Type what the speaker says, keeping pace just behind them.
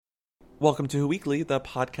Welcome to Who Weekly, the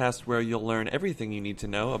podcast where you'll learn everything you need to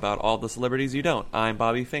know about all the celebrities you don't. I'm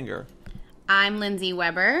Bobby Finger. I'm Lindsay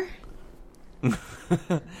Weber.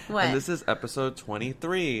 What? And this is episode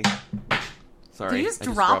 23. Sorry. Did you just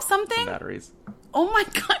drop something? Some batteries. Oh my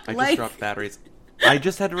god. I just dropped batteries. I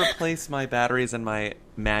just had to replace my batteries in my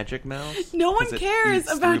Magic Mouse. No one cares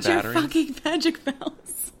about your fucking Magic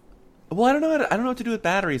Mouse. Well, I don't know what to do with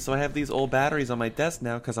batteries, so I have these old batteries on my desk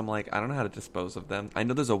now because I'm like, I don't know how to dispose of them. I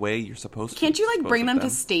know there's a way you're supposed to. Can't you like bring them to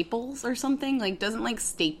Staples or something? Like, doesn't like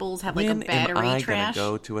Staples have like a battery when am I trash? Gonna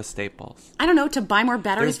go to a Staples? I don't know, to buy more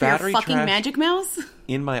batteries for your fucking Magic Mouse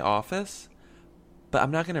in my office, but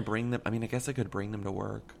I'm not gonna bring them. I mean, I guess I could bring them to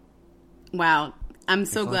work. Wow, I'm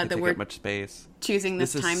so glad that we're much space. Choosing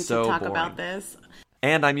this time to talk about this.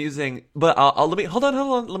 And I'm using, but I'll let me hold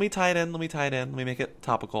on. Let me tie it in. Let me make it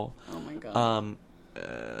topical. Oh my god.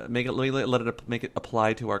 Make it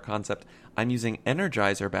apply to our concept. I'm using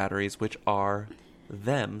Energizer batteries, which are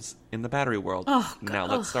thems in the battery world. Oh god. Now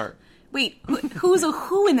let's start. Wait, who's a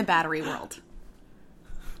who in the battery world?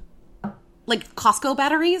 Like Costco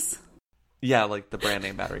batteries? Yeah, like the brand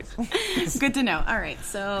name batteries. Good to know. All right,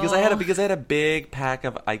 so because I had a big pack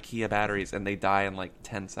of IKEA batteries and they die in like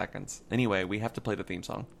 10 seconds. Anyway, we have to play the theme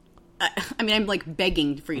song. I mean, I'm like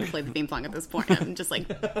begging for you to play the theme song at this point. I'm just like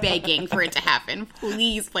begging for it to happen.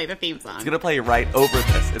 Please play the theme song. It's gonna play right over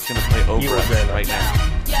this. It's gonna play over us right now.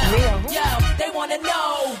 Yo, they wanna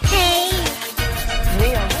know. Hey.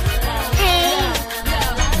 Real. Hey.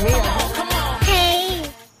 Real. Come on. Hey.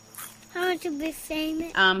 I want to be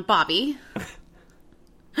famous. Bobby.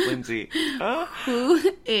 Lindsay.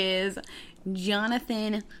 Who is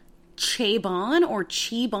Jonathan Cheban or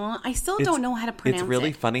Cheban? I still don't know how to pronounce it. It's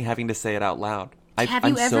really funny having to say it out loud. Have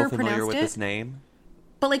I'm you ever so familiar pronounced with it? this name.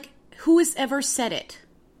 But like, who has ever said it?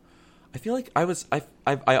 I feel like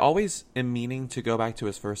I always am meaning to go back to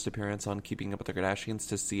his first appearance on Keeping Up with the Kardashians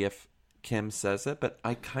to see if Kim says it, but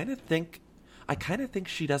I kind of think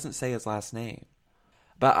she doesn't say his last name.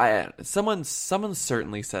 But someone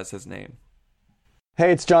certainly says his name.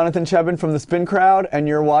 Hey, it's Jonathan Cheban from the Spin Crowd, and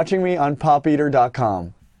you're watching me on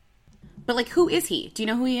PopEater.com. But like, who is he? Do you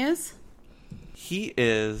know who he is? He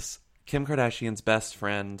is Kim Kardashian's best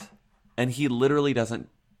friend, and he literally doesn't.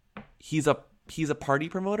 He's a party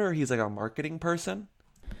promoter. Or he's like a marketing person.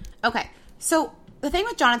 Okay, so the thing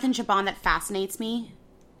with Jonathan Cheban that fascinates me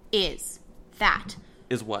is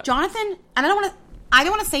what Jonathan, and I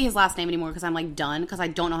don't want to say his last name anymore because I'm like done because I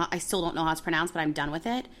still don't know how it's pronounced, but I'm done with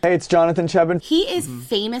it. Hey, it's Jonathan Cheban. He is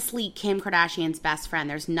famously Kim Kardashian's best friend.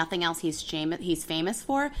 There's nothing else he's famous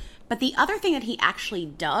for. But the other thing that he actually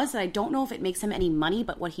does, and I don't know if it makes him any money,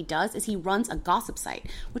 but what he does is he runs a gossip site,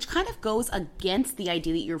 which kind of goes against the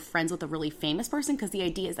idea that you're friends with a really famous person, because the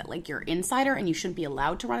idea is that like you're an insider and you shouldn't be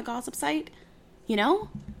allowed to run a gossip site, you know?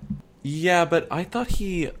 Yeah, but I thought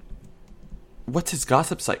what's his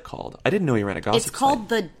gossip site called? I didn't know he ran a gossip site. It's called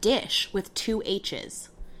The Dish with 2 H's.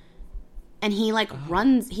 And he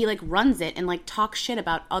runs it and like talks shit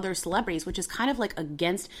about other celebrities, which is kind of like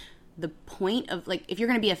against the point of like, if you're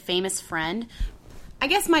going to be a famous friend. I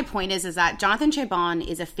guess my point is that Jonathan Cheban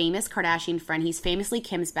is a famous Kardashian friend. He's famously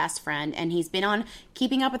Kim's best friend, and he's been on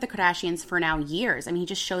Keeping Up with the Kardashians for now years. I mean, he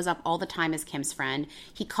just shows up all the time as Kim's friend.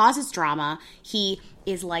 He causes drama. He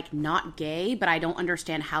is like not gay, but I don't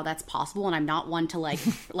understand how that's possible, and I'm not one to like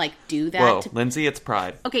do that. Whoa, Lindsay, it's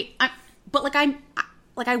pride. Okay, I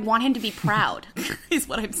want him to be proud. Is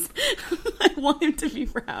what I'm. I want him to be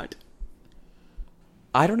proud.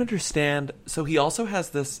 I don't understand. So he also has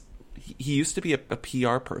this. He used to be a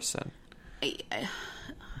PR person,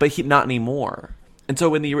 but not anymore. And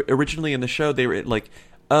so originally in the show, they were like,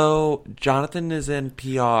 "Oh, Jonathan is in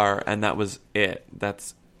PR," and that was it.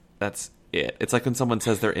 That's it. It's like when someone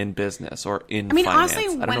says they're in business or in. I mean, finance. honestly, I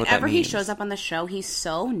don't know what that whenever he means. shows up on the show, he's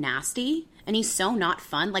so nasty. And he's so not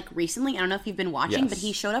fun. Like, recently, I don't know if you've been watching, but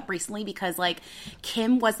he showed up recently because, like,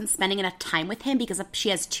 Kim wasn't spending enough time with him because she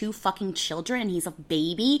has 2 fucking children and he's a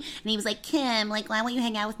baby. And he was like, Kim, like, why won't you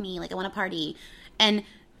hang out with me? Like, I want to party. And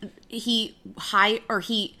he got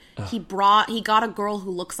a girl who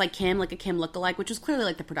looks like Kim, like a Kim lookalike, which was clearly,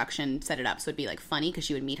 like, the production set it up. So it'd be, like, funny because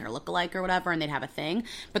she would meet her lookalike or whatever and they'd have a thing.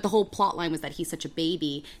 But the whole plot line was that he's such a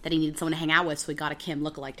baby that he needed someone to hang out with, so he got a Kim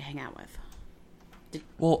lookalike to hang out with.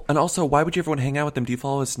 Well, and also, why would you ever want to hang out with him? Do you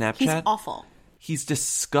follow his Snapchat? He's awful. He's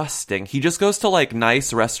disgusting. He just goes to like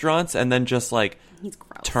nice restaurants and then just like He's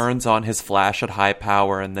gross. turns on his flash at high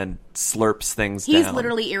power and then slurps things He's down.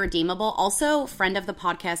 literally irredeemable. Also, friend of the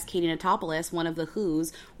podcast, Katie Natopoulos, one of the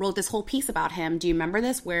Who's, wrote this whole piece about him. Do you remember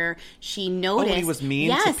this? Where she noticed he was mean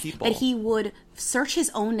to people. that he would search his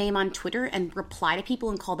own name on Twitter and reply to people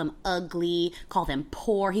and call them ugly, call them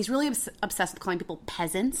poor. He's really obsessed with calling people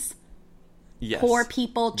peasants. Yes. Poor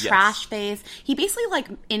people, Yes. trash face. He basically like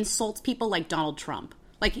insults people like Donald Trump.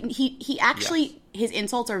 Like he actually his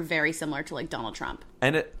insults are very similar to like Donald Trump.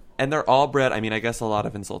 And they're all bred. I mean, I guess a lot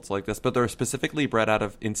of insults like this, but they're specifically bred out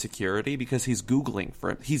of insecurity because he's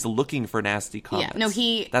he's looking for nasty comments.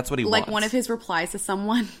 Yeah, no, that's what he like wants. one of his replies to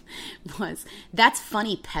someone was, "That's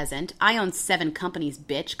funny, peasant. I own 7 companies,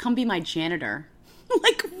 bitch. Come be my janitor."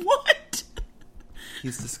 Like what?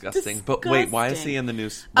 He's disgusting. But wait, why is he in the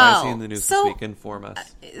news? This week? Inform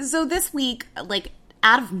us. So this week, like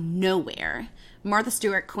out of nowhere, Martha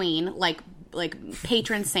Stewart, Queen, like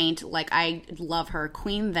patron saint, like I love her,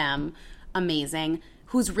 Queen them, amazing.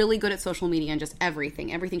 Who's really good at social media and just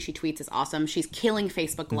everything. Everything she tweets is awesome. She's killing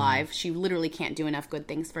Facebook Live. She literally can't do enough good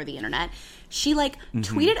things for the internet. She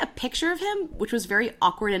tweeted a picture of him, which was very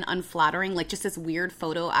awkward and unflattering, like just this weird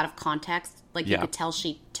photo out of context. Like you could tell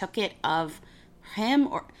she took it of him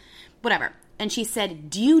or whatever. And she said,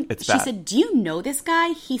 "Do you know this guy?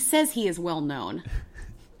 He says he is well known."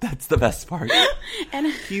 That's the best part. And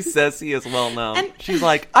he says he is well known. And she's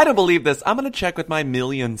like, "I don't believe this. I'm going to check with my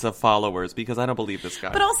millions of followers because I don't believe this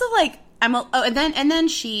guy." But also, like, and then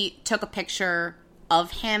she took a picture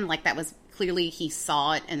of him, like that was clearly he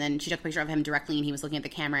saw it, and then she took a picture of him directly, and he was looking at the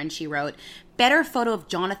camera, and she wrote, "Better photo of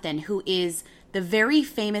Jonathan, who is the very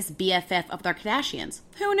famous BFF of the Kardashians.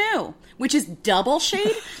 Who knew?" Which is double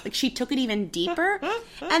shade. Like, she took it even deeper.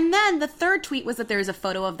 And then the third tweet was that there's a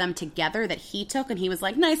photo of them together that he took, and he was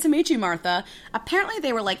like, "Nice to meet you, Martha." Apparently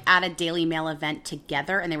they were, like, at a Daily Mail event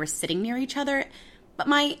together, and they were sitting near each other. But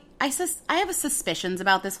I have suspicions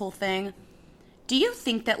about this whole thing. Do you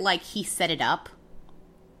think that, like, he set it up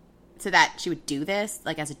so that she would do this,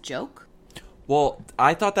 like, as a joke? Well,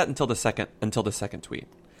 I thought that until the second tweet.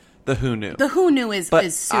 The who knew. The who knew is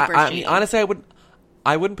super shady. I mean, honestly,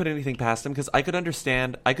 I wouldn't put anything past him because I could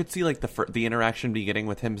understand. I could see like the interaction beginning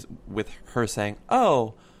with her saying,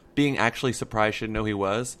 "Oh," being actually surprised she didn't know who he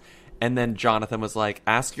was, and then Jonathan was like,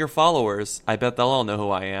 "Ask your followers. I bet they'll all know who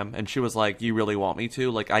I am." And she was like, "You really want me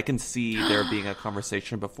to?" Like, I can see there being a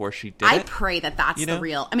conversation before she did it. I pray that's the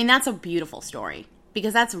real. I mean, that's a beautiful story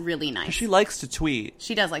because that's really nice. She likes to tweet.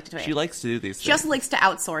 She does like to tweet. She likes to do these things. She also likes to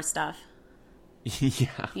outsource stuff. Yeah.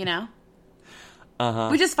 You know? Uh-huh.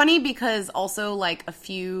 Which is funny because also, like,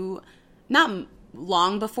 not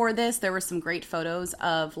long before this, there were some great photos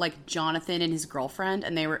of, like, Jonathan and his girlfriend,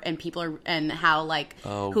 and how, like,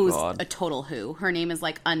 who's God. a total who. Her name is,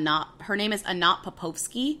 like, Anat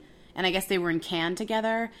Popovsky, and I guess they were in Cannes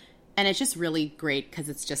together, and it's just really great because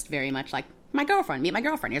it's just very much like, my girlfriend, meet my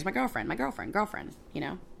girlfriend, here's my girlfriend, you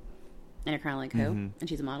know? And you're kind of like, who? And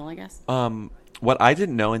she's a model, I guess. What I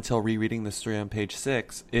didn't know until rereading this story on page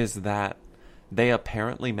 6 is that they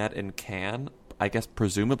apparently met in Cannes, I guess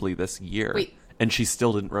presumably this year. Wait. And she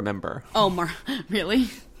still didn't remember. Oh, really?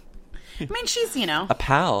 I mean, she's, you know. A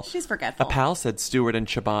pal. She's forgetful. A pal said Stewart and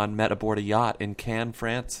Chabon met aboard a yacht in Cannes,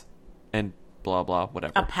 France. And blah, blah,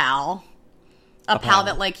 whatever. A pal. A pal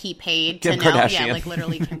that, like, he paid Kim to know. Kardashian. Yeah, like,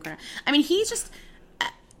 literally Kim Kardashian. I mean, he's just...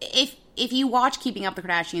 If you watch Keeping Up the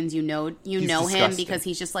Kardashians, you know him disgusting. because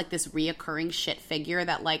he's just, like, this reoccurring shit figure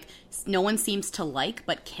that, like, no one seems to like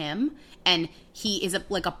but Kim. And he is,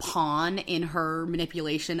 like, a pawn in her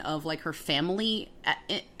manipulation of, like, her family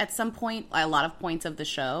at some point, a lot of points of the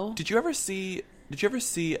show. Did you ever see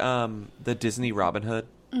the Disney Robin Hood?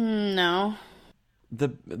 No.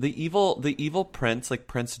 The evil prince, like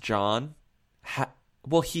Prince John,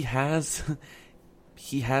 he has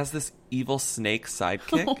this evil snake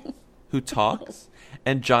sidekick who talks,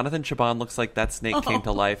 and Jonathan Chabon looks like that snake came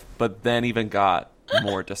to life, but then even got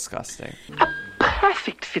more disgusting.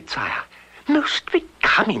 Perfect, Fitzire. Most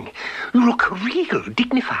becoming. You look real,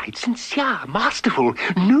 dignified, sincere, masterful,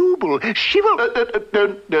 noble, chivalrous.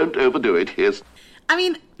 Don't overdo it. Yes. I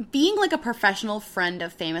mean, being like a professional friend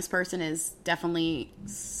of famous person is definitely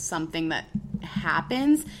something that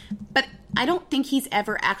happens, but I don't think he's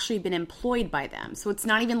ever actually been employed by them. So it's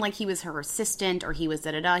not even like he was her assistant or he was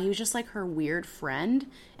da-da-da. He was just like her weird friend,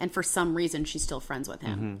 and for some reason she's still friends with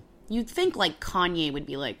him. Mm-hmm. You'd think like Kanye would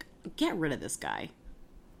be like, get rid of this guy.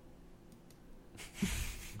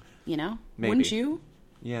 You know? Maybe. Wouldn't you?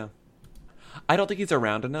 Yeah. I don't think he's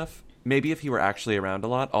around enough. Maybe if he were actually around a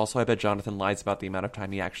lot. Also, I bet Jonathan lies about the amount of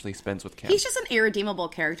time he actually spends with Kim. He's just an irredeemable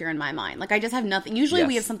character in my mind. Like, I just have nothing. Usually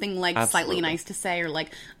we Yes, have something, like, absolutely. slightly nice to say, or, like,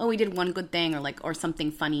 oh, we did one good thing, or, like, or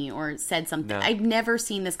something funny, or said something. No. I've never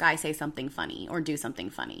seen this guy say something funny or do something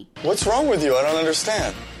funny. What's wrong with you? I don't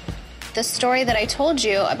understand. The story that I told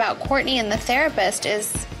you about Courtney and the therapist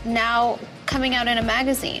is now coming out in a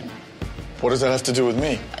magazine. What does that have to do with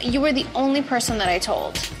me? You were the only person that I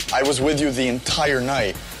told. I was with you the entire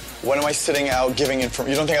night. When am I sitting out giving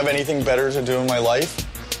information? You don't think I have anything better to do in my life?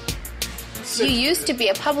 You used to be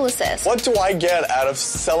a publicist. What do I get out of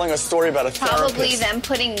selling a story about a Probably therapist? them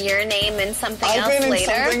putting your name in something I've else been in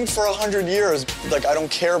later. something for 100 years. Like, I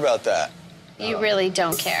don't care about that. You really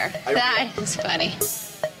don't care. That is funny.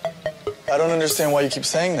 I don't understand why you keep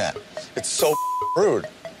saying that. It's so rude.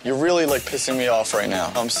 You're really, like, pissing me off right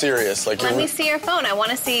now. I'm serious. Like, Let you're... me see your phone. I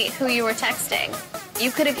want to see who you were texting. You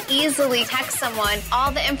could have easily texted someone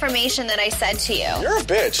all the information that I said to you. You're a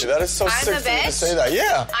bitch. That is so I'm sick a for you to bitch? say that.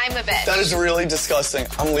 Yeah. I'm a bitch. That is really disgusting.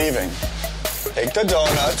 I'm leaving. Take the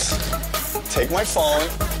donuts, take my phone,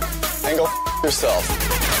 and go yourself.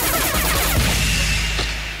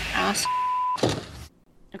 Ass.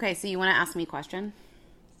 Okay, so you want to ask me a question?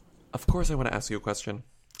 Of course I want to ask you a question.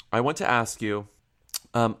 I want to ask you,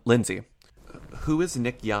 Lindsay, who is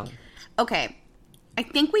Nick Young? Okay, I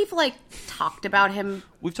think we've, like, talked about him.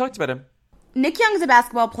 We've talked about him. Nick Young's a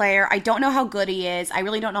basketball player. I don't know how good he is. I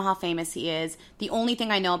really don't know how famous he is. The only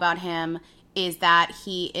thing I know about him is that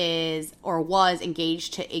he is or was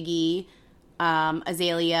engaged to Iggy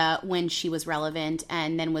Azalea when she was relevant,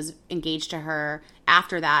 and then was engaged to her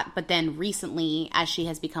after that. But then recently, as she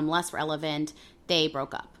has become less relevant, they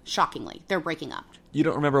broke up. Shockingly, they're breaking up. You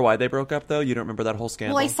don't remember why they broke up, though? You don't remember that whole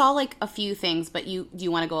scandal? Well, I saw, like, a few things, but do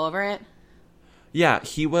you want to go over it? Yeah,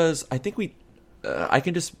 he was... I think I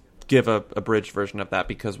can just give a abridged version of that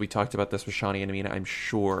because we talked about this with Shani and Amina, I'm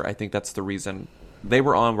sure. I think that's the reason. They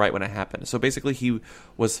were on right when it happened. So basically he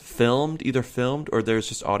was either filmed or there's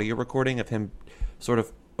just audio recording of him sort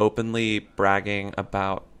of openly bragging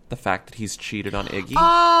about the fact that he's cheated on Iggy.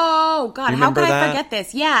 Oh, God, You how could remember I that? forget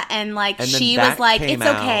this? Yeah, and, like, And then she that was like, came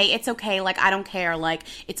it's okay, like, I don't care, like,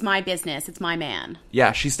 it's my business, it's my man.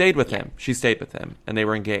 Yeah, she stayed with him. She stayed with him, and they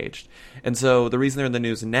were engaged. And so the reason they're in the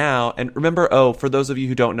news now, and remember, for those of you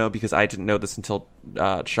who don't know, because I didn't know this until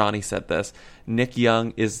Shani said this, Nick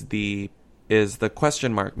Young is the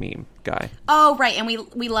question mark meme guy. Oh, right, and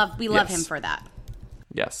we love Yes. him for that.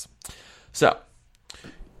 Yes. So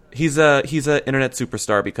he's a internet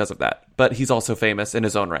superstar because of that, but he's also famous in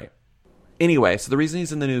his own right. Anyway, so the reason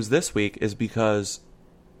he's in the news this week is because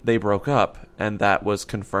they broke up, and that was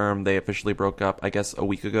confirmed. They officially broke up, I guess, a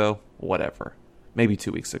week ago, whatever, maybe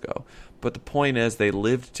 2 weeks ago. But the point is, they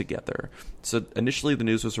lived together. So initially, the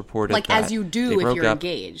news was reported Like, that as you they do if broke you're up.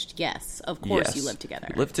 engaged. Yes, of course Yes. you live together.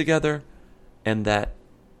 Live together, and that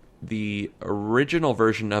the original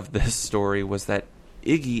version of this story was that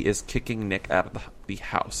Iggy is kicking Nick out of the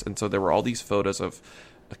house. And so there were all these photos of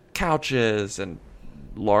couches and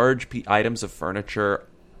large items of furniture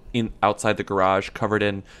outside the garage covered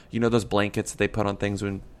in, those blankets that they put on things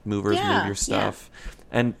when movers move your stuff,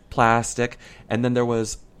 and plastic. And then there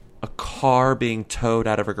was a car being towed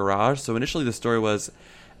out of a garage. So initially the story was,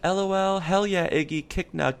 LOL, hell yeah, Iggy,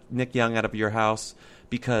 kick Nick Young out of your house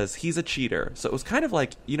because he's a cheater. So it was kind of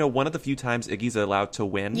like, one of the few times Iggy's allowed to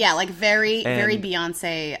win. Yeah, like very And-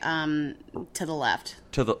 Beyonce to the left.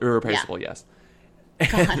 To the irreplaceable, yes.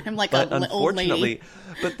 God, I'm like But an old lady. unfortunately,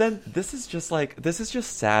 but then this is just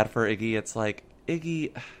sad for Iggy. It's like,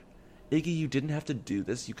 Iggy, you didn't have to do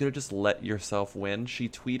this. You could have just let yourself win. She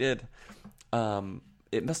tweeted,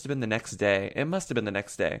 it must have been the next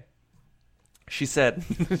day. She said,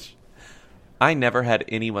 I never had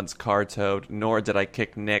anyone's car towed, nor did I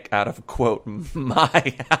kick Nick out of, quote,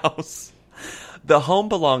 my house. The home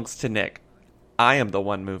belongs to Nick. I am the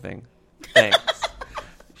one moving. Thanks.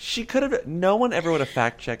 She could have. No one ever would have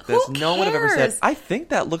fact checked this. Who No one have ever said, cares? I think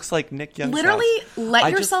that looks like Nick Young's Literally, house. let I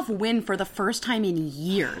just- yourself win for the first time in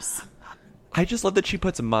years. I just love that she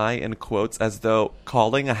puts my in quotes as though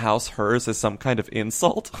calling a house hers is some kind of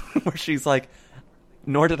insult. Where she's like,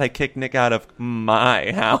 nor did I kick Nick out of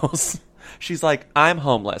my house. She's like, I'm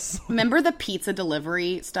homeless. Remember the pizza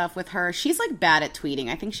delivery stuff with her? She's like bad at tweeting.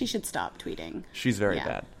 I think she should stop tweeting. She's very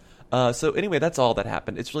Yeah. bad. So anyway, that's all that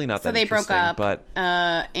happened. It's really not So that they broke interesting. up, But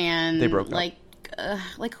and They broke up.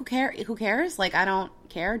 Like who cares? Like, I don't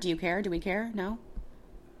care. Do you care? Do we care? No.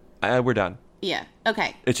 we're done. Yeah.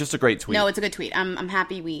 Okay. It's just a great tweet. No, it's a good tweet. I'm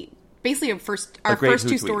happy we basically our first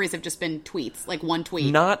two stories have just been tweets, like one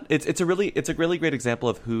tweet. It's a really great example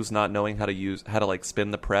of who's not knowing how to like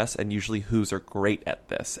spin the press, and usually who's are great at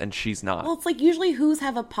this, and she's not. Well, it's like usually who's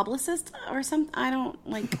have a publicist or something. I don't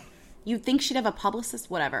like. You'd think she'd have a publicist,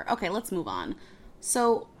 whatever. Okay, let's move on.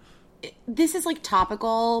 So this is like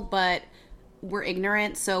topical, but we're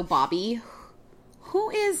ignorant. So Bobby, who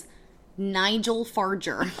is Nigel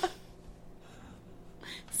Farger?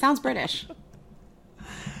 Sounds British.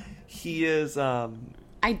 He is. I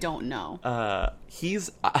don't know. I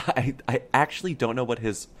actually don't know what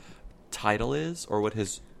his title is or what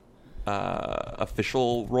his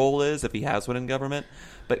official role is, if he has one in government.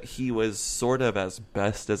 But he was sort of, as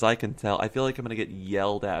best as I can tell, I feel like I'm going to get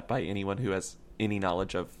yelled at by anyone who has any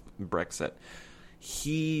knowledge of Brexit.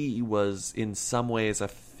 He was in some ways a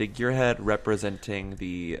figurehead representing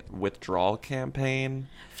the withdrawal campaign.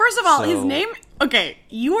 First of all, his name... Okay,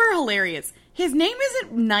 you are hilarious. His name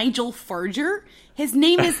isn't Nigel Farger. His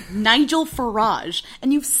name is Nigel Farage.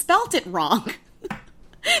 And you've spelt it wrong.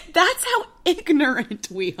 That's how ignorant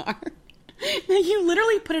we are. You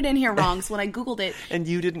literally put it in here wrong, so when I Googled it... And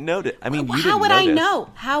you didn't note it. I mean, you didn't How would notice. I know?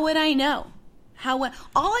 How would I know? All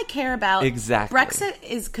I care about... Exactly. Brexit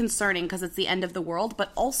is concerning because it's the end of the world,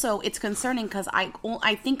 but also it's concerning because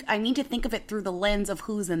I think I need to think of it through the lens of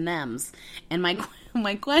who's and thems. And my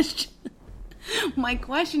question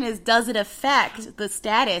is, does it affect the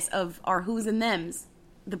status of our who's and thems,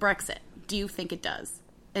 the Brexit? Do you think it does?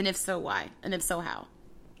 And if so, why? And if so, how?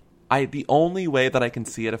 The only way that I can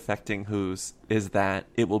see it affecting who's is that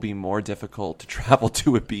it will be more difficult to travel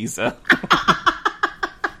to Ibiza.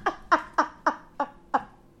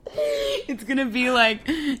 It's going to be like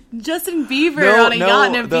Justin Bieber on a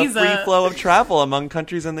yacht in Ibiza. The free flow of travel among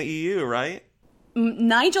countries in the EU, right?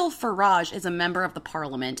 Nigel Farage is a member of the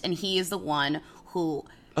parliament, and he is the one who...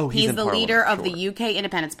 he's the leader of the UK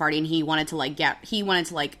Independence Party, and he wanted to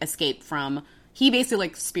escape from... He basically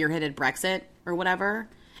like spearheaded Brexit or whatever.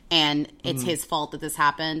 And it's his fault that this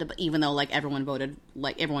happened, but even though everyone voted,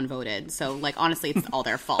 so honestly, it's all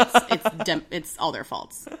their faults. It's all their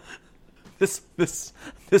faults. This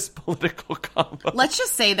political combo. Let's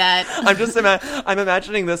just say that I'm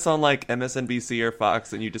imagining this on MSNBC or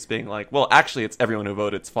Fox, and you just being like, well, actually, it's everyone who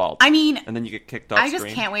voded's fault. I mean, and then you get kicked off. I just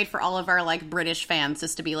can't wait for all of our British fans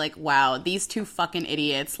just to be like, wow, these two fucking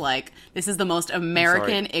idiots! This is the most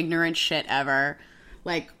American ignorant shit ever.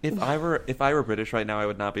 If I were British right now, I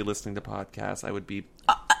would not be listening to podcasts. I would be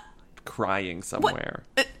crying somewhere.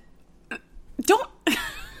 Don't.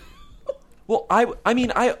 Well, I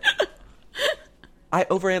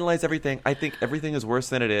overanalyze everything. I think everything is worse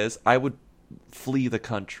than it is. I would flee the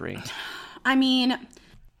country. I mean,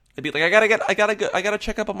 I'd be like, I gotta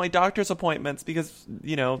check up on my doctor's appointments because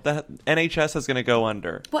the NHS is gonna go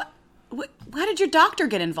under. What? How did your doctor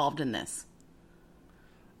get involved in this?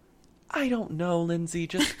 I don't know, Lindsay.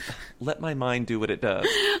 Just let my mind do what it does.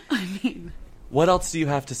 I mean... What else do you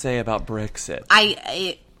have to say about Brexit?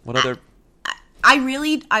 I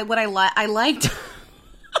liked...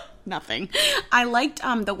 Nothing. I liked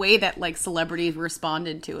the way that, celebrities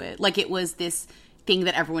responded to it. It was this thing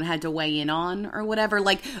that everyone had to weigh in on or whatever.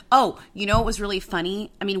 What was really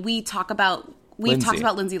funny? I mean, we've talked about Lindsay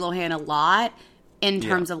Lohan a lot. In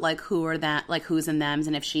terms of who's and thems,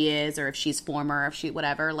 and if she is or if she's former, if she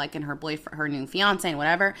whatever, in her boyfriend, her new fiance and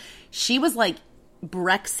whatever, she was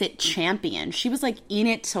Brexit champion. She was in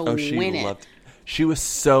it to win it. She was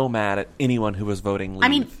so mad at anyone who was voting leave. I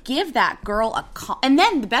mean, give that girl a call. And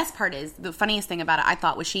then the best part is, the funniest thing about it, I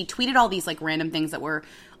thought, was she tweeted all these random things that were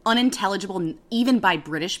unintelligible even by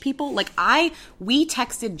British people. We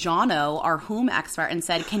texted Jono, our whom expert, and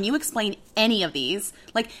said, can you explain any of these?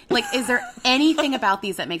 Is there anything about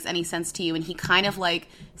these that makes any sense to you? And he kind of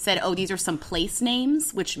said, oh, these are some place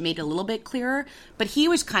names, which made it a little bit clearer. But he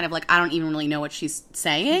was kind of I don't even really know what she's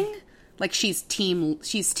saying. She's team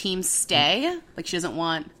stay. She doesn't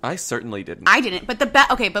want... I certainly didn't. I didn't. But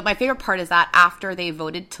but my favorite part is that after they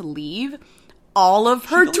voted to leave, all of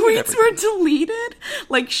her tweets were deleted.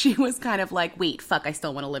 She was kind of wait, fuck, I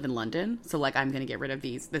still want to live in London. So, I'm going to get rid of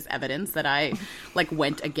this evidence that I,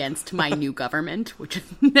 went against my new government, which is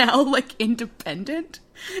now, independent.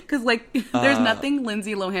 Because, there's nothing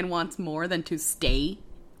Lindsay Lohan wants more than to stay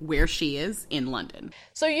where she is in London.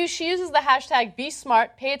 So she uses the hashtag be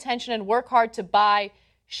smart, pay attention, and work hard to buy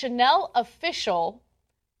Chanel official.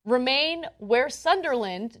 Remain where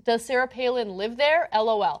Sunderland. Does Sarah Palin live there?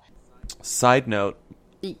 LOL. Side note,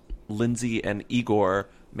 Lindsay and Igor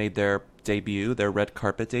made their red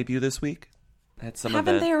carpet debut this week.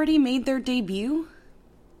 Haven't they already made their debut?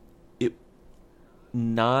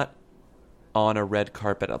 Not on a red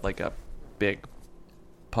carpet at a big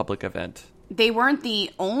public event. They weren't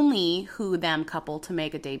the only Who Them couple to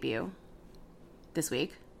make a debut this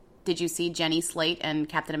week. Did you see Jenny Slate and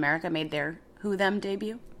Captain America made their Who Them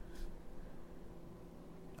debut?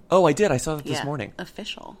 Oh, I did. I saw that this morning.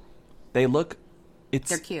 Official. They look...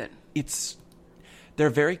 They're cute. They're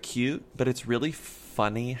very cute, but it's really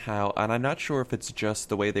funny how... And I'm not sure if it's just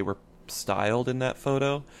the way they were styled in that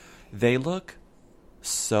photo. They look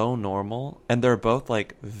so normal. And they're both,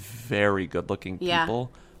 like, very good-looking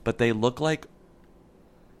people. But they look like...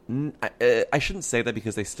 I shouldn't say that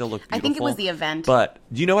because they still look beautiful. I think it was the event. But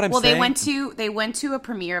do you know what I'm saying? Well, they went to a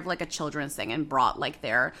premiere of like a children's thing and brought like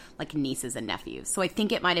their like nieces and nephews. So I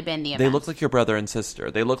think it might have been the event. They look like your brother and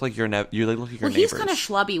sister. They look like your They look like your neighbors. He's kind of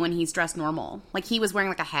schlubby when he's dressed normal. Like he was wearing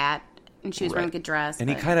like a hat and she was wearing like a dress.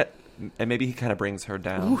 And maybe he kind of brings her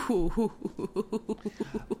down.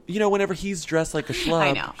 You know, whenever he's dressed like a schlub,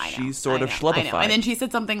 I know, she's sort of schlubbified. And then she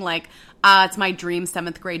said something like, it's my dream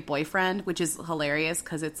 7th grade boyfriend, which is hilarious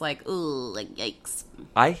because it's like, ooh, like, yikes.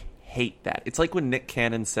 I hate that. It's like when Nick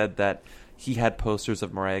Cannon said that he had posters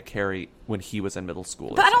of Mariah Carey when he was in middle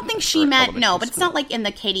school. But I don't think she meant, but it's not like in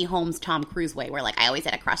the Katie Holmes, Tom Cruise way where like I always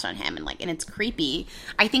had a crush on him and it's creepy.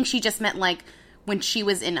 I think she just meant like, when she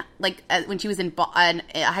was in a high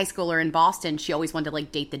schooler in Boston, she always wanted to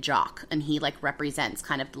like date the jock, and he like represents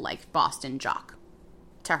kind of the like Boston jock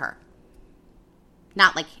to her.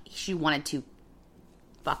 Not like she wanted to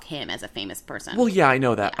fuck him as a famous person. Well, yeah, I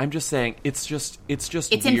know that. Yeah. I'm just saying it's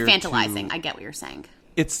infantilizing. I get what you're saying.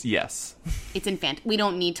 It's yes. It's we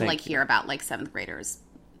don't need to hear about like 7th graders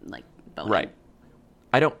like boning. Right.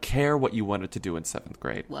 I don't care what you wanted to do in 7th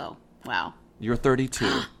grade. Whoa. Wow. You're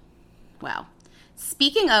 32. Wow.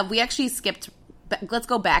 Speaking of, we actually skipped. Let's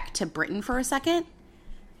go back to Britain for a second.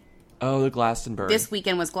 Oh, the Glastonbury. This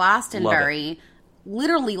weekend was Glastonbury.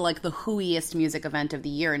 Literally like the whoiest music event of the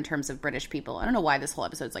year in terms of British people. I don't know why this whole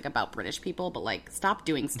episode is like about British people, but like stop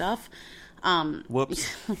doing stuff. Whoops.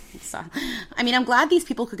 So, I mean, I'm glad these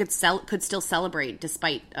people could still celebrate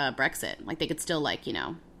despite Brexit. Like they could still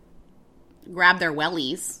grab their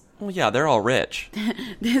wellies. Well, yeah, they're all rich.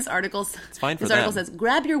 This article says,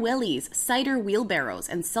 grab your wellies, cider wheelbarrows,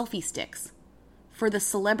 and selfie sticks. For the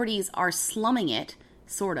celebrities are slumming it,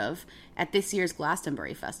 sort of, at this year's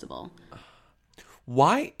Glastonbury Festival.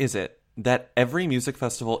 Why is it that every music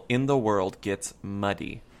festival in the world gets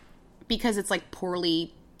muddy? Because it's like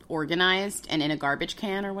poorly organized and in a garbage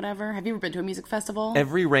can or whatever. Have you ever been to a music festival?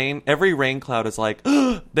 Every rain cloud is like,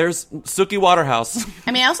 there's Suki Waterhouse.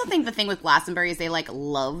 I mean, I also think the thing with Glastonbury is they like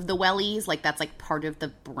love the wellies. Like that's like part of the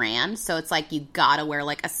brand. So it's like you gotta wear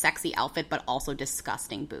like a sexy outfit but also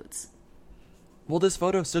disgusting boots. Well, this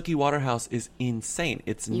photo of Suki Waterhouse is insane.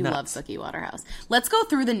 It's nuts. You love Suki Waterhouse. Let's go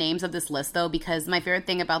through the names of this list, though, because my favorite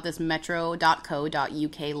thing about this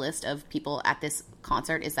metro.co.uk list of people at this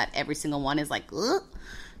concert is that every single one is like, ugh.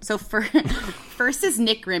 So first is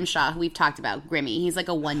Nick Grimshaw, who we've talked about, Grimmy. He's like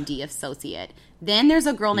a 1D associate. Then there's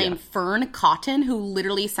a girl named Fern Cotton, who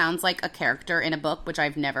literally sounds like a character in a book, which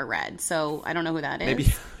I've never read. So I don't know who that is. Maybe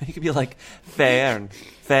he could be like Fern.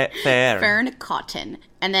 Fern Cotton.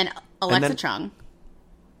 And then Alexa Chung.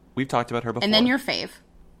 We've talked about her before. And then your fave.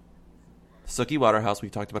 Suki Waterhouse,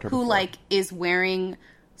 we've talked about her before. Who, like, is wearing,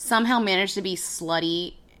 somehow managed to be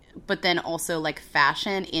slutty, but then also, like,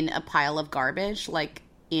 fashion in a pile of garbage. Like,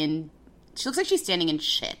 she looks like she's standing in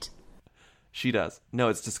shit. She does. No,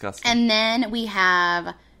 it's disgusting. And then we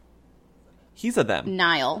have... He's a them.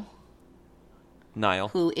 Niall.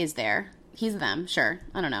 Who is there. He's a them, sure.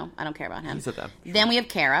 I don't know. I don't care about him. He's a them. Sure. Then we have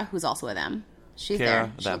Kara, who's also a them. She's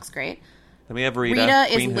there. She looks great. Then we have Rita. Rita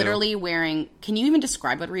is literally wearing... Can you even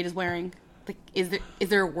describe what Rita's wearing? Like, is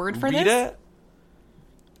there a word for this?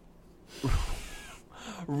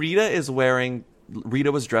 Rita is wearing...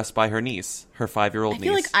 Rita was dressed by her niece, her 5-year-old niece. I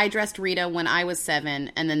feel like I dressed Rita when I was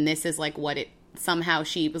 7, and then this is like what it... Somehow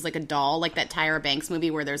she was like a doll, like that Tyra Banks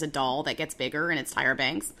movie where there's a doll that gets bigger and it's Tyra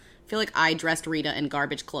Banks. I feel like I dressed Rita in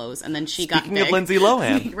garbage clothes, and then she got big. Speaking of Lindsay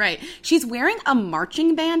Lohan. Right. She's wearing a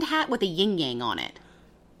marching band hat with a yin-yang on it.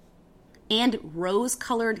 And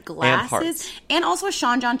rose-colored glasses. And also a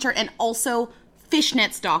Sean John shirt. And also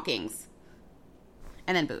fishnet stockings.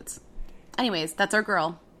 And then boots. Anyways, that's our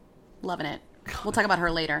girl. Loving it. We'll talk about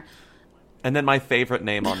her later. And then my favorite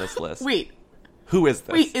name on this list. Wait. Who is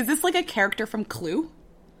this? Wait, is this like a character from Clue?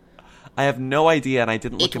 I have no idea, and I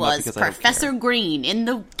didn't look him up because I don't care. It was Professor Green in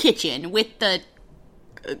the kitchen with the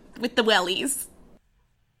wellies.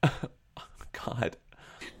 God.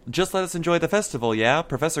 Just let us enjoy the festival, yeah?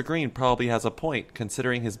 Professor Green probably has a point,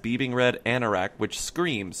 considering his beaming red anorak, which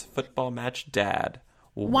screams, football match dad.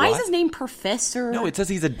 Why is his name Professor... No, it says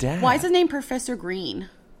he's a dad. Why is his name Professor Green?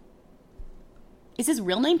 Is his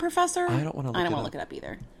real name Professor? I don't want to look it up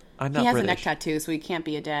either. I'm not He has British. a neck tattoo, so he can't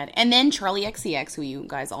be a dad. And then Charlie XCX, who you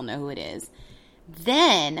guys all know who it is.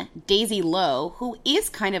 Then Daisy Lowe, who is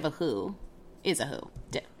kind of a who. Is a who.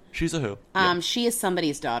 She's a who. Yeah. She is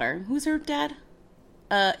somebody's daughter. Who's her dad?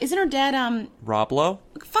 Isn't her dad, Rob Lowe?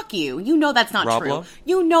 Fuck you. You know that's not Rob true. Lowe?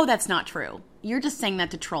 You know that's not true. You're just saying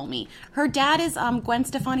that to troll me. Her dad is Gwen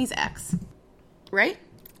Stefani's ex. Right?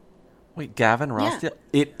 Wait, Gavin Rossdale?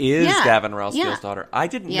 Yeah. It is Yeah. Gavin Rossdale's Yeah. daughter. I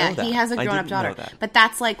didn't know Yeah, that. he has a I grown-up didn't daughter. know that. But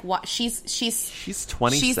that's like what she's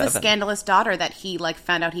 27. She's the scandalous daughter that he like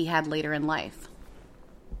found out he had later in life.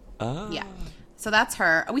 Oh. Yeah. So that's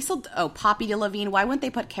her. Are we still Poppy Delevingne? Why wouldn't they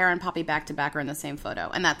put Kara and Poppy back to back or in the same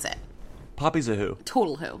photo? And that's it. Poppy's a who.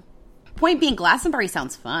 Total who. Point being, Glastonbury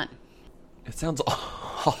sounds fun. It sounds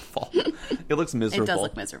awful. It looks miserable. It does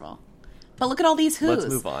look miserable. But look at all these who's. Let's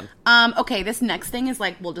move on. Okay, this next thing is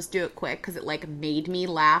like, we'll just do it quick because it like made me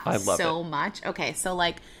laugh so much. Okay, so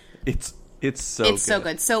like... It's so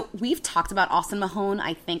good. So we've talked about Austin Mahone,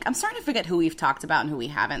 I think. I'm starting to forget who we've talked about and who we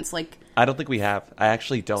haven't. So like... I don't think we have. I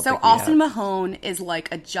actually don't think we Austin have. Mahone is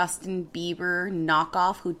like a Justin Bieber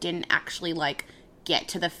knockoff who didn't actually like get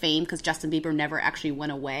to the fame because Justin Bieber never actually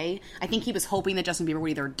went away. I think he was hoping that Justin Bieber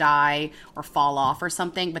would either die or fall off or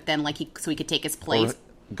something, but then like he could take his place.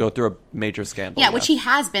 Or go through a major scandal. Yeah, which he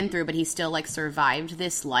has been through, but he still like survived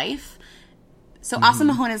this life. So Austin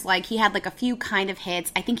Mahone is like, he had like a few kind of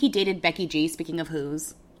hits. I think he dated Becky G, speaking of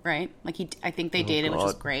who's, right? Like I think they dated, which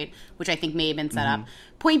was great, which I think may have been set up.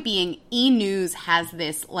 Point being, E! News has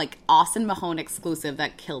this like Austin Mahone exclusive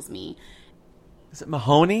that kills me. Is it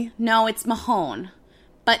Mahoney? No, it's Mahone.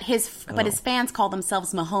 But his fans call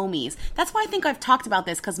themselves Mahomies. That's why I think I've talked about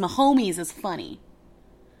this, because Mahomies is funny.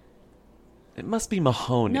 It must be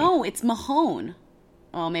Mahoney. No, it's Mahone.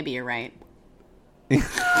 Oh, maybe you're right.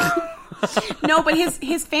 No, but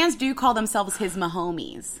his fans do call themselves his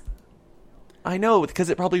Mahomies. I know, because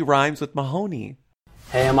it probably rhymes with Mahoney.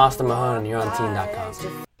 Hey, I'm Austin Mahone, and you're on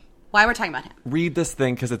teen.com. Why we're talking about him? Read this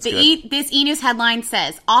thing, because it's good. This E! News headline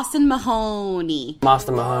says, Austin Mahoney I'm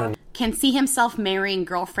Austin Mahone. can see himself marrying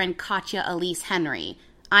girlfriend Katya Elise Henry.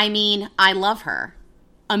 I mean, I love her.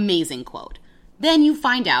 Amazing quote. Then you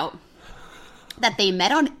find out that they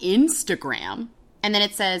met on Instagram. And then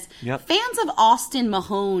it says, fans of Austin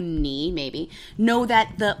Mahoney, maybe, know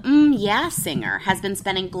that the Yeah singer has been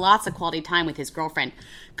spending lots of quality time with his girlfriend,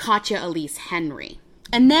 Katya Elise Henry.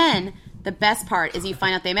 And then the best part is you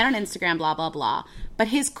find out they met on Instagram, blah, blah, blah. But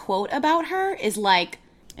his quote about her is like,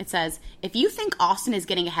 it says, if you think Austin is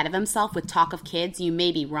getting ahead of himself with talk of kids, you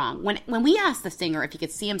may be wrong. When we asked the singer if he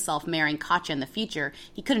could see himself marrying Katya in the future,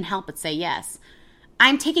 he couldn't help but say yes.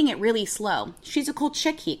 I'm taking it really slow. She's a cool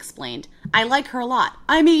chick, he explained. I like her a lot.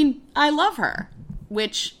 I mean, I love her.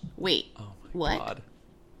 Which, wait, what? God.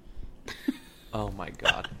 Oh my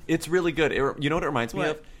God. It's really good. You know what it reminds me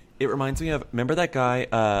of? It reminds me of, remember that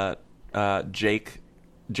guy, Jake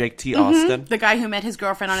T. Austin? The guy who met his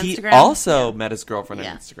girlfriend on Instagram? He also met his girlfriend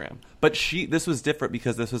on Instagram. But this was different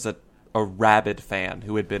because this was a rabid fan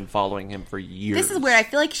who had been following him for years. This is weird. I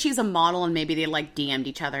feel like she's a model and maybe they like DM'd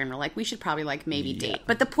each other and were like, we should probably like maybe date.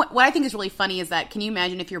 But the point, what I think is really funny is that, can you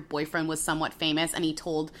imagine if your boyfriend was somewhat famous and he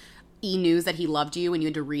told E! News that he loved you and you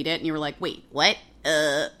had to read it and you were like, wait, what?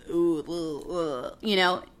 You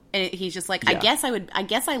know? And he's just like, I guess I would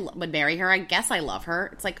marry her. I guess I love her.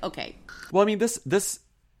 It's like, okay. Well, I mean, this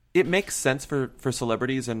it makes sense for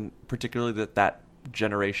celebrities and particularly that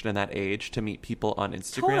generation and that age to meet people on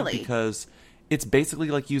Instagram because it's basically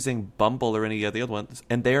like using Bumble or any of the other ones,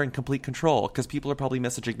 and they're in complete control because people are probably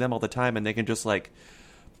messaging them all the time, and they can just like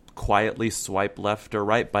quietly swipe left or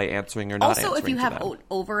right by answering or not answering. Also, if you have them.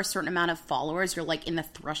 over a certain amount of followers, you're like in the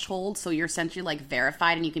threshold, so you're essentially like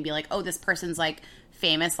verified, and you can be like, oh, this person's like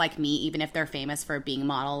famous like me, even if they're famous for being a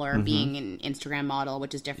model or being an Instagram model,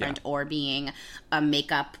 which is different, or being a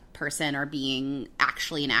makeup person or being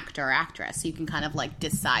actually an actor or actress. So you can kind of like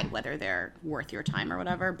decide whether they're worth your time or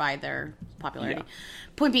whatever by their popularity.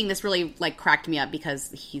 Point being, this really like cracked me up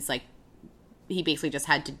because he's like, he basically just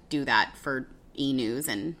had to do that for E! News,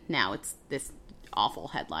 and now it's this awful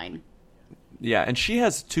headline. Yeah, and she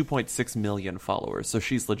has 2.6 million followers, so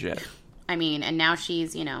she's legit. I mean, and now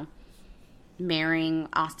she's, you know, marrying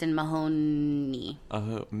Austin Mahoney.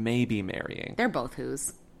 Maybe marrying. They're both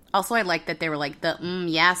who's. Also, I like that they were like the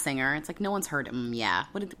Yeah singer. It's like no one's heard Yeah.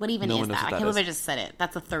 What even is that? I can't believe I just said it.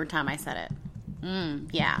 That's the third time I said it.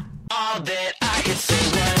 Yeah. All that I could say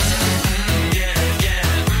was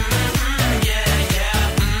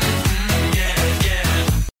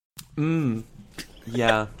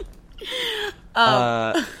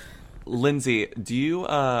Lindsay, do you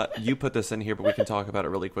you put this in here, but we can talk about it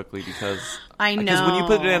really quickly because I know. Because when you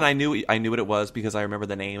put it in, I knew what it was because I remember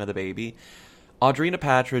the name of the baby. Audrina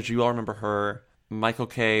Patridge, you all remember her. Michael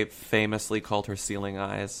K. famously called her Ceiling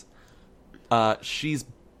Eyes.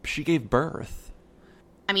 She gave birth.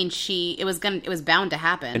 I mean, it was bound to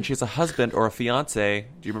happen. And she has a husband or a fiance.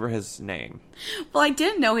 Do you remember his name? Well, I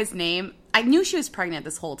didn't know his name. I knew she was pregnant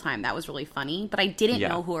this whole time. That was really funny. But I didn't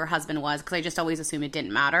know who her husband was because I just always assumed it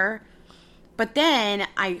didn't matter. But then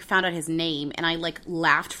I found out his name and I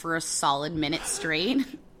laughed for a solid minute straight.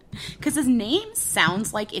 Because his name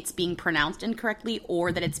sounds like it's being pronounced incorrectly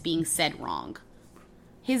or that it's being said wrong.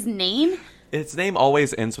 His name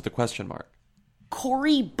always ends with a question mark.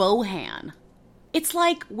 Corey Bohan. It's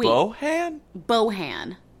like, wait. Bohan?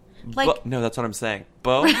 Bohan. No, that's what I'm saying.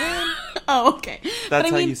 Bohan? Oh, okay. That's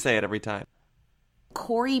how you say it every time.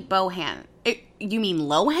 Corey Bohan. You mean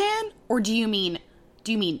Lohan? Or do you mean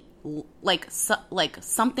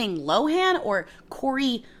something Lohan? Or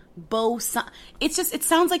Corey It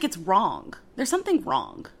sounds like it's wrong. There's something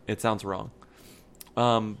wrong. It sounds wrong.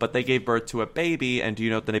 But they gave birth to a baby, and do you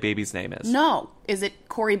know what the baby's name is? No. Is it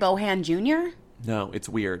Corey Bohan Jr.? No, it's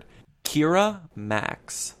weird. Kira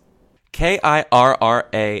Max. Kirramax.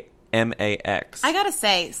 I gotta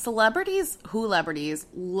say, celebrities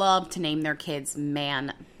love to name their kids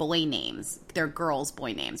boy names. Their girls'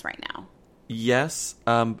 boy names right now. Yes,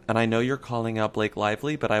 and I know you're calling out Blake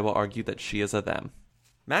Lively, but I will argue that she is a them.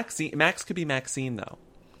 Max could be Maxine, though.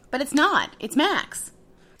 But it's not. It's Max.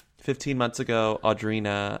 15 months ago,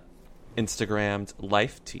 Audrina Instagrammed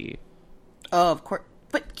Life Tea. Oh, of course.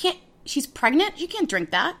 But she's pregnant? You can't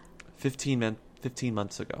drink that. 15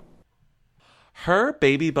 months ago. Her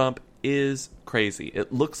baby bump is crazy.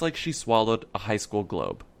 It looks like she swallowed a high school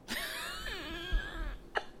globe.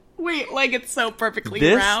 Wait, it's so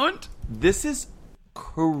perfectly round? This is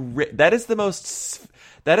that is the most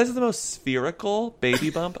spherical baby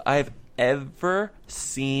bump I've ever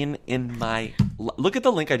seen in my look at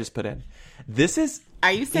the link I just put in. This is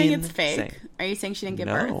Are you saying insane. It's fake? Are you saying she didn't give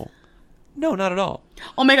birth? No, not at all.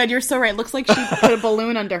 Oh my god, you're so right. It looks like she put a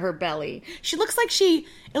balloon under her belly. It looks like she's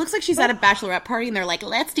at a bachelorette party and they're like,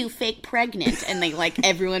 let's do fake pregnant. And they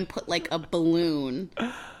everyone put a balloon.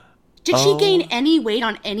 Did she gain any weight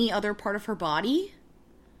on any other part of her body?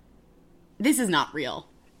 This is not real.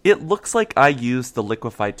 It looks like I used the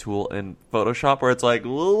liquefy tool in Photoshop where it's like,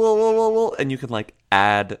 and you can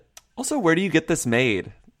add. Also, where do you get this made?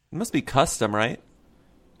 It must be custom, right?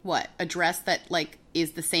 What? A dress that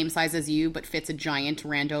is the same size as you but fits a giant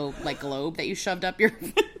rando globe that you shoved up your...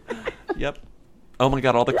 Yep. Oh my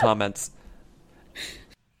god, all the comments.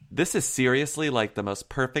 This is seriously the most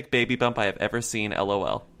perfect baby bump I have ever seen,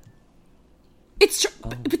 LOL. It's true,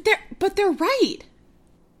 but they're right.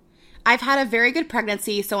 I've had a very good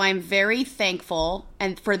pregnancy, so I'm very thankful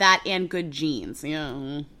for that and good genes.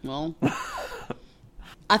 Yeah, well...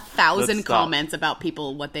 1,000 comments about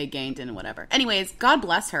people, what they gained and whatever. Anyways, God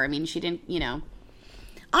bless her. I mean, she didn't,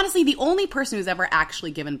 Honestly, the only person who's ever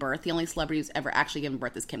actually given birth, the only celebrity who's ever actually given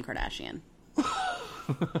birth is Kim Kardashian.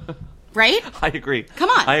 Right? I agree. Come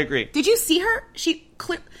on. I agree. Did you see her?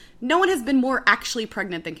 No one has been more actually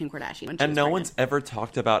pregnant than Kim Kardashian. And no one's ever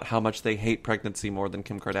talked about how much they hate pregnancy more than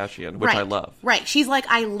Kim Kardashian, which I love. Right. She's like,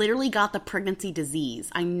 I literally got the pregnancy disease.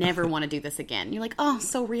 I never want to do this again. You're like, oh,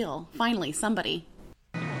 so real. Finally, somebody.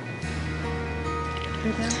 I'm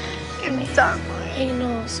done. I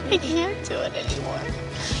know. So I can't do it anymore.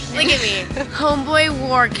 Look at me. Homeboy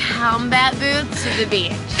wore combat boots to the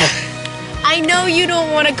beach. I know you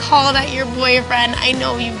don't want to call that your boyfriend. I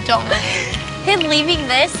know you don't. Him leaving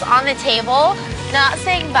this on the table, not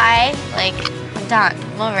saying bye, I'm done.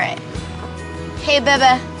 I'm over it. Hey,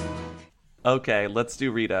 Bebe. Okay, let's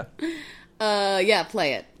do Rita. Yeah,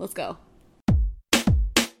 play it. Let's go.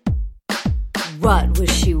 What was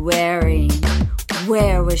she wearing?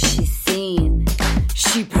 Where was she seen?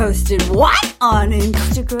 She posted what on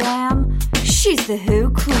Instagram? She's the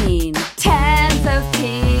Who Queen. Tens of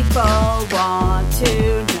people want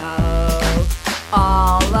to know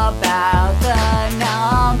all about the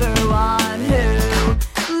number one Who.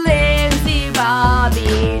 Lindsay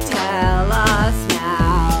Bobby, tell us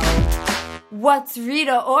now. What's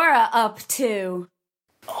Rita Ora up to?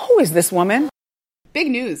 Who is this woman?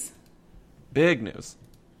 Big news. Big news.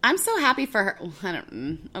 I'm so happy for her.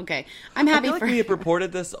 Okay. I'm happy I feel like we had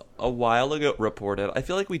reported this a while ago. I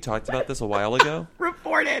feel like we talked about this a while ago.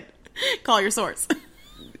 Reported. Call your source.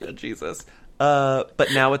 Jesus.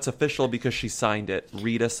 But now it's official because she signed it.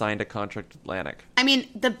 Rita signed a contract with Atlantic. I mean,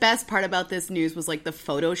 the best part about this news was like the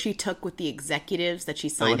photo she took with the executives that she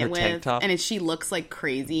signed in it her tank with. top? And she looks like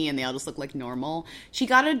crazy and they all just look like normal. She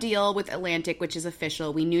got a deal with Atlantic, which is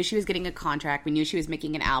official. We knew she was getting a contract. We knew she was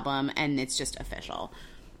making an album, and it's just official.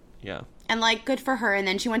 Yeah. And, like, good for her. And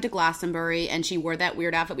then she went to Glastonbury, and she wore that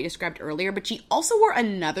weird outfit we described earlier. But she also wore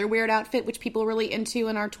another weird outfit, which people were really into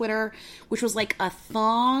in our Twitter, which was, like, a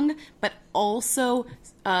thong, but also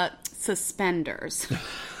suspenders.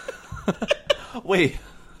 Wait,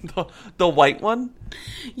 the white one?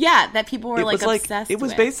 Yeah, that people were, like, obsessed it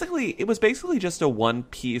was with. It was basically just a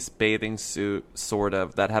one-piece bathing suit, sort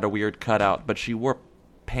of, that had a weird cutout, but she wore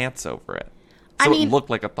pants over it. So it looked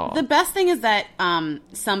like a thong. The best thing is that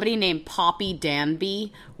somebody named Poppy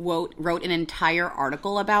Danby wrote an entire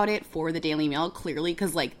article about it for the Daily Mail, clearly,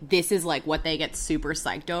 because, like, this is, like, what they get super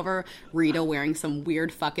psyched over. Rita wearing some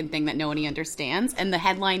weird fucking thing that nobody understands. And the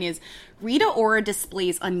headline is, Rita Ora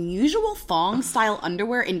displays unusual thong-style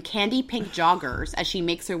underwear in candy pink joggers as she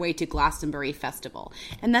makes her way to Glastonbury Festival.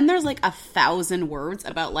 And then there's, like, 1,000 words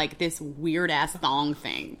about, like, this weird-ass thong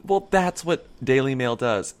thing. Well, that's what Daily Mail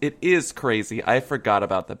does. It is crazy. I forgot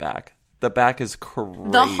about the back. The back is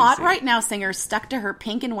crazy. The Hot Right Now singer stuck to her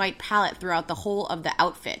pink and white palette throughout the whole of the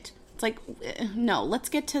outfit. It's like, no, let's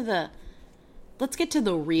get to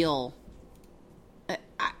the real.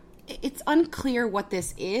 It's unclear what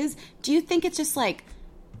this is. Do you think it's just like,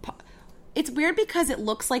 it's weird because it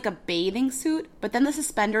looks like a bathing suit, but then the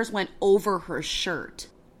suspenders went over her shirt.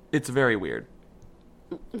 It's very weird.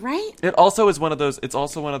 Right? It also is one of those, it's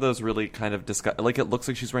also one of those really kind of like, it looks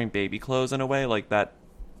like she's wearing baby clothes in a way, like that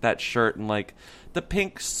shirt and like the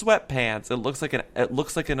pink sweatpants. It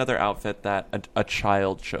looks like another outfit that a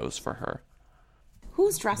child chose for her.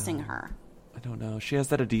 Who's dressing her? I don't know. She has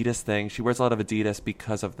that Adidas thing. She wears a lot of Adidas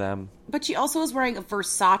because of them. But she also is wearing a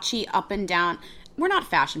Versace up and down. We're not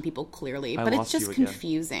fashion people, clearly, but it's just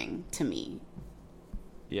confusing to me.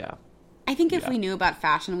 Yeah. I think if we knew about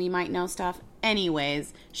fashion, we might know stuff.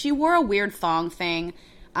 Anyways, she wore a weird thong thing.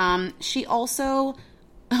 She also...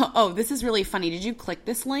 Oh, this is really funny. Did you click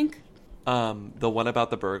this link? The one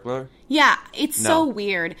about the burglar? Yeah, it's so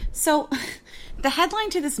weird. So, the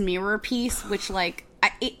headline to this Mirror piece, which, like,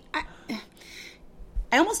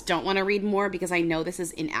 I almost don't want to read more because I know this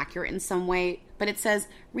is inaccurate in some way, but it says,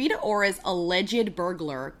 Rita Ora's alleged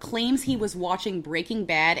burglar claims he was watching Breaking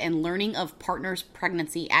Bad and learning of partner's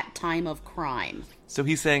pregnancy at time of crime. So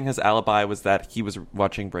he's saying his alibi was that he was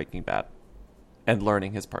watching Breaking Bad and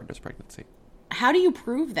learning his partner's pregnancy. How do you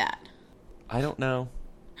prove that? I don't know.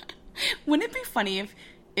 Wouldn't it be funny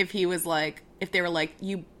if he was like, if they were like,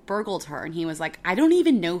 you burgled her, and he was like, I don't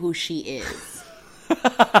even know who she is.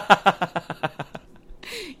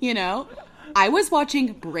 You know? I was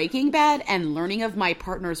watching Breaking Bad and learning of my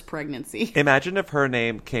partner's pregnancy. Imagine if her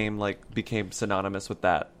name became synonymous with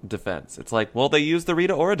that defense. It's like, well, they used the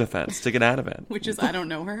Rita Ora defense to get out of it. Which is, I don't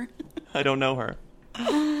know her. I don't know her.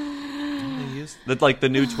 Like the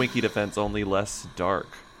new Twinkie defense, only less dark.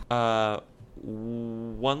 The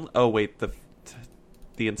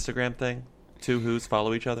Instagram thing. Two who's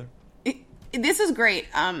follow each other. This is great.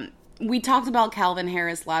 We talked about Calvin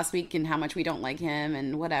Harris last week and how much we don't like him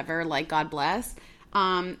and whatever. Like, God bless.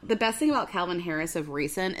 The best thing about Calvin Harris of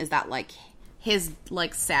recent is that, like, his,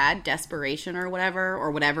 like, sad desperation or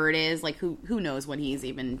whatever it is, like, who knows what he's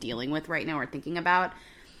even dealing with right now or thinking about,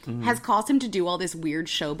 has caused him to do all this weird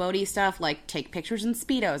showboaty stuff, like take pictures in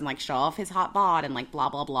Speedos and, like, show off his hot bod and, like, blah,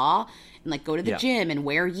 blah, blah, and, like, go to the gym and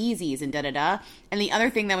wear Yeezys and da-da-da. And the other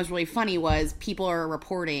thing that was really funny was people are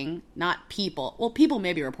reporting, not people, well, people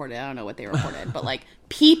maybe reported, I don't know what they reported, but, like,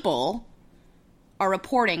 people are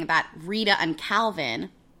reporting that Rita and Calvin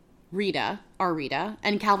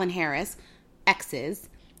Harris, exes,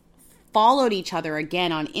 followed each other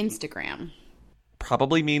again on Instagram.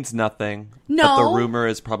 Probably means nothing. No. But the rumor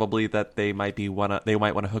is probably that they might want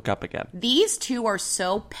to hook up again. These two are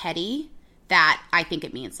so petty that I think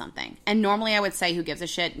it means something. And normally I would say who gives a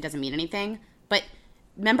shit, it doesn't mean anything. But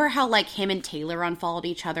remember how, like, him and Taylor unfollowed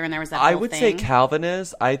each other and there was that whole thing? I would say Calvin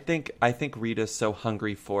is. I think Rita's so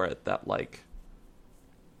hungry for it that, like,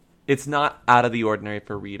 it's not out of the ordinary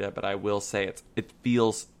for Rita, but I will say it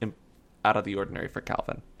feels out of the ordinary for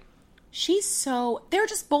Calvin. They're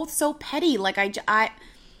just both so petty. Like, I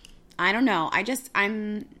don't know.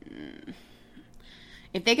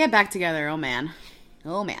 If they get back together, oh man.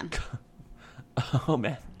 Oh man. Oh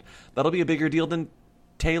man. That'll be a bigger deal than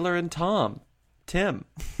Taylor and Tim.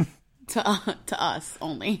 to us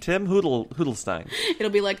only. Tim Hoodelstein.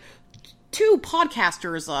 It'll be like, two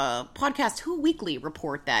podcasters, Podcast Who Weekly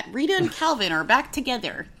report that Rita and Calvin are back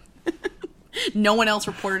together. No one else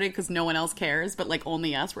reported it because no one else cares, but like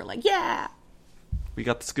only us. We're like, yeah. We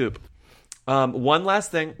got the scoop. One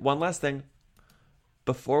last thing.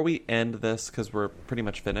 Before we end this, because we're pretty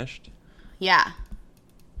much finished. Yeah.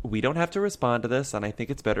 We don't have to respond to this, and I think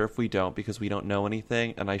it's better if we don't because we don't know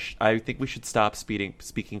anything. And I think we should stop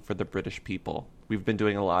speaking for the British people. We've been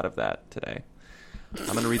doing a lot of that today. I'm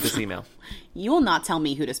going to read this email. You will not tell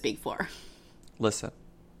me who to speak for. Listen.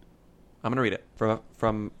 I'm going to read it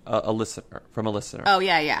from a listener. Oh,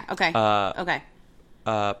 yeah. Okay. Okay.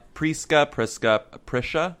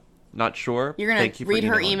 Prisca, not sure. You're going to read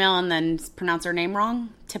her email and then pronounce her name wrong?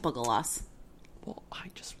 Typical us. Well, I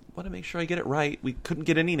just want to make sure I get it right. We couldn't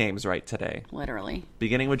get any names right today. Literally.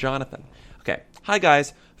 Beginning with Jonathan. Okay. Hi,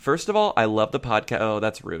 guys. First of all, I love the podcast. Oh,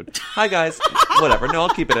 that's rude. Hi, guys. Whatever. No, I'll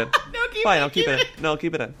keep it in. I'll keep it in. No, I'll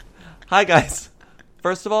keep it in. Hi, guys.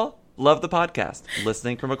 First of all, love the podcast.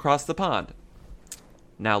 Listening from across the pond.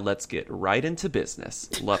 Now let's get right into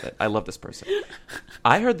business. Love it. I love this person.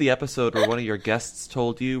 I heard the episode where one of your guests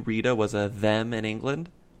told you Rita was a them in England.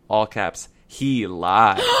 All caps. He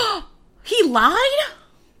lied. He lied?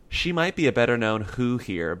 She might be a better known who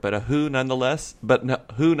here, but a who nonetheless.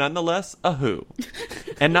 Who nonetheless, a who.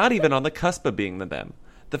 And not even on the cusp of being the them.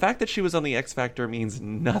 The fact that she was on the X Factor means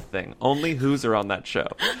nothing. Only who's are on that show.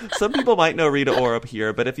 Some people might know Rita Ora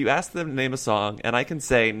here, but if you ask them to name a song, and I can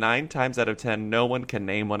say 9 times out of 10, no one can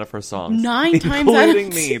name one of her songs. 9 times out of 10? Including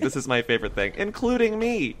me. This is my favorite thing. Including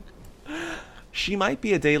me. She might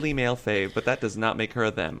be a Daily Mail fave, but that does not make her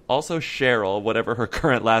a them. Also, Cheryl, whatever her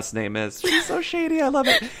current last name is, she's so shady, I love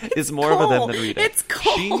it, is more of a them than Rita. It's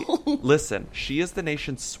cool. Listen, she is the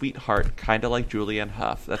nation's sweetheart, kind of like Julianne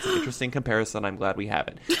Hough. That's an interesting comparison. I'm glad we have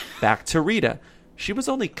it. Back to Rita. She was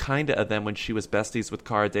only kind of a them when she was besties with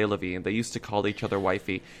Cara Delevingne. They used to call each other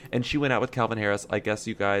wifey. And she went out with Calvin Harris, who I guess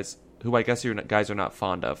you guys are not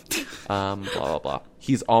fond of. Blah, blah, blah.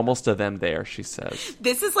 He's almost a them there, she says.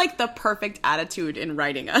 This is like the perfect attitude in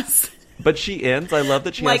writing us. But she ends. I love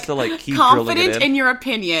that she has to keep confident drilling it in your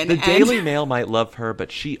opinion. The Daily Mail might love her,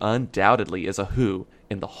 but she undoubtedly is a who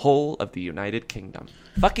in the whole of the United Kingdom.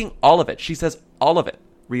 Fucking all of it. She says all of it.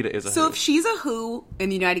 Rita is a who. So if she's a who in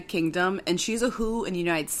the United Kingdom and she's a who in the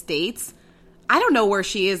United States, I don't know where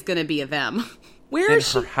she is going to be a them. Where is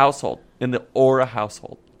she? In her household. In the Ora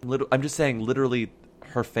household. I'm just saying, literally,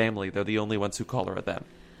 her family, they're the only ones who call her a them.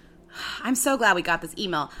 I'm so glad we got this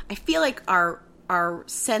email. I feel like our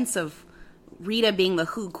sense of Rita being the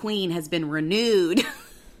who queen has been renewed.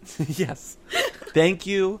 Yes. Thank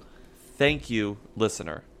you,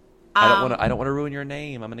 listener. I don't want to ruin your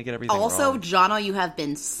name. I'm going to get everything also, wrong. Jono, you have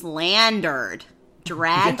been slandered,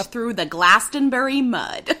 dragged through the Glastonbury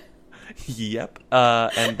mud. Yep.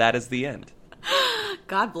 And that is the end.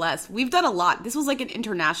 God bless. We've done a lot. This was like an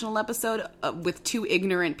international episode with 2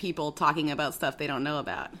 ignorant people talking about stuff they don't know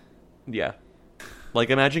about. Yeah.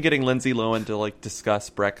 Imagine getting Lindsay Lohan to, discuss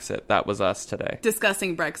Brexit. That was us today.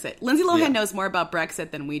 Discussing Brexit. Lindsay Lohan knows more about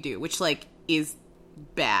Brexit than we do, which, is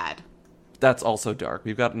bad. That's also dark.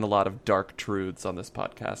 We've gotten a lot of dark truths on this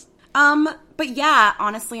podcast. But yeah,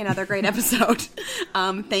 honestly, another great episode.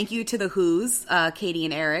 Thank you to the Who's, Katie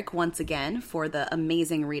and Eric, once again, for the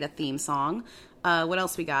amazing Rita theme song. What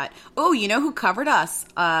else we got? Oh, you know who covered us,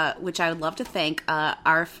 which I would love to thank.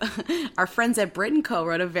 Our friends at Brit & Co.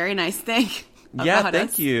 wrote a very nice thing about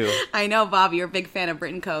thank you. I know, Bob, you're a big fan of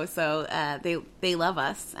Brit & Co., so they love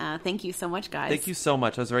us. Thank you so much, guys. Thank you so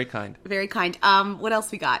much. That was very kind. Very kind. What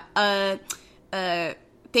else we got?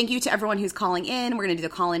 Thank you to everyone who's calling in. We're going to do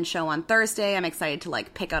the call-in show on Thursday. I'm excited to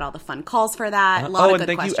pick out all the fun calls for that. A lot of good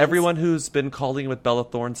thank questions. you everyone who's been calling with Bella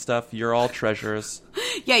Thorne stuff. You're all treasures.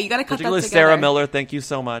 Yeah, you got to cut that together. Particularly Sarah Miller. Thank you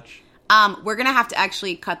so much. We're going to have to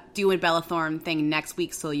actually do a Bella Thorne thing next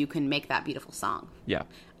week so you can make that beautiful song. Yeah.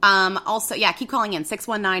 Also, yeah, keep calling in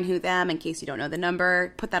 619-WHO-THEM in case you don't know the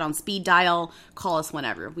number. Put that on speed dial. Call us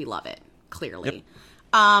whenever. We love it. Clearly.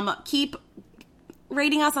 Yep. Keep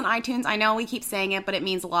rating us on iTunes. I know we keep saying it, but it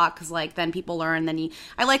means a lot because then people learn.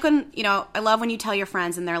 I love when you tell your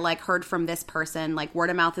friends and they're heard from this person. Word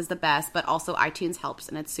of mouth is the best, but also iTunes helps,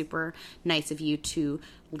 and it's super nice of you to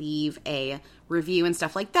leave a review and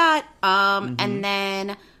stuff like that. And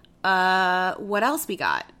then what else we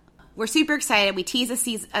got? We're super excited. We teased a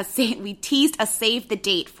save the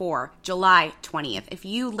date for July 20th. If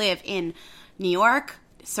you live in New York,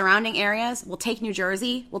 surrounding areas, we'll take New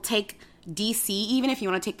Jersey, we'll take DC, even if you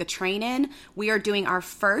want to take the train in. We are doing our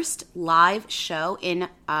first live show in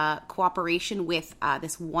cooperation with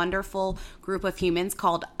this wonderful group of humans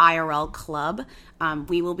called IRL Club.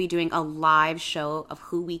 We will be doing a live show of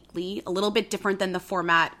Who Weekly, a little bit different than the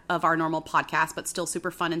format of our normal podcast, but still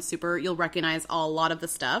super fun and you'll recognize a lot of the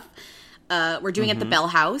stuff. We're doing it at the Bell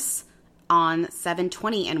House on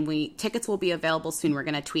 7/20, and tickets will be available soon. We're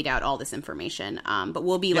going to tweet out all this information. But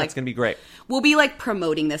we'll be it's going to be great. We'll be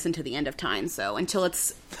promoting this until the end of time. So until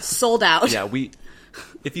it's sold out. Yeah,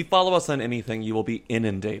 if you follow us on anything, you will be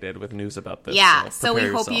inundated with news about this. Yeah, so we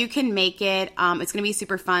yourself. hope you can make it. It's going to be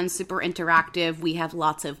super fun, super interactive. We have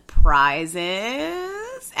lots of prizes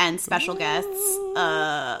and special guests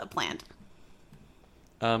planned.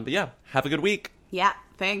 But yeah, have a good week. Yeah,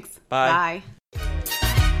 thanks. Bye.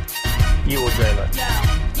 You will dream it.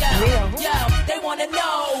 They wanna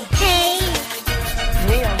know. Hey.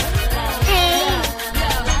 Mia. Hey.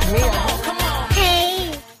 Mia. Come on.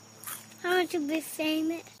 Hey. I want to be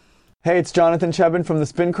famous. Hey, it's Jonathan Chebin from the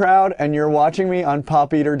Spin Crowd, and you're watching me on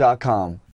PopEater.com.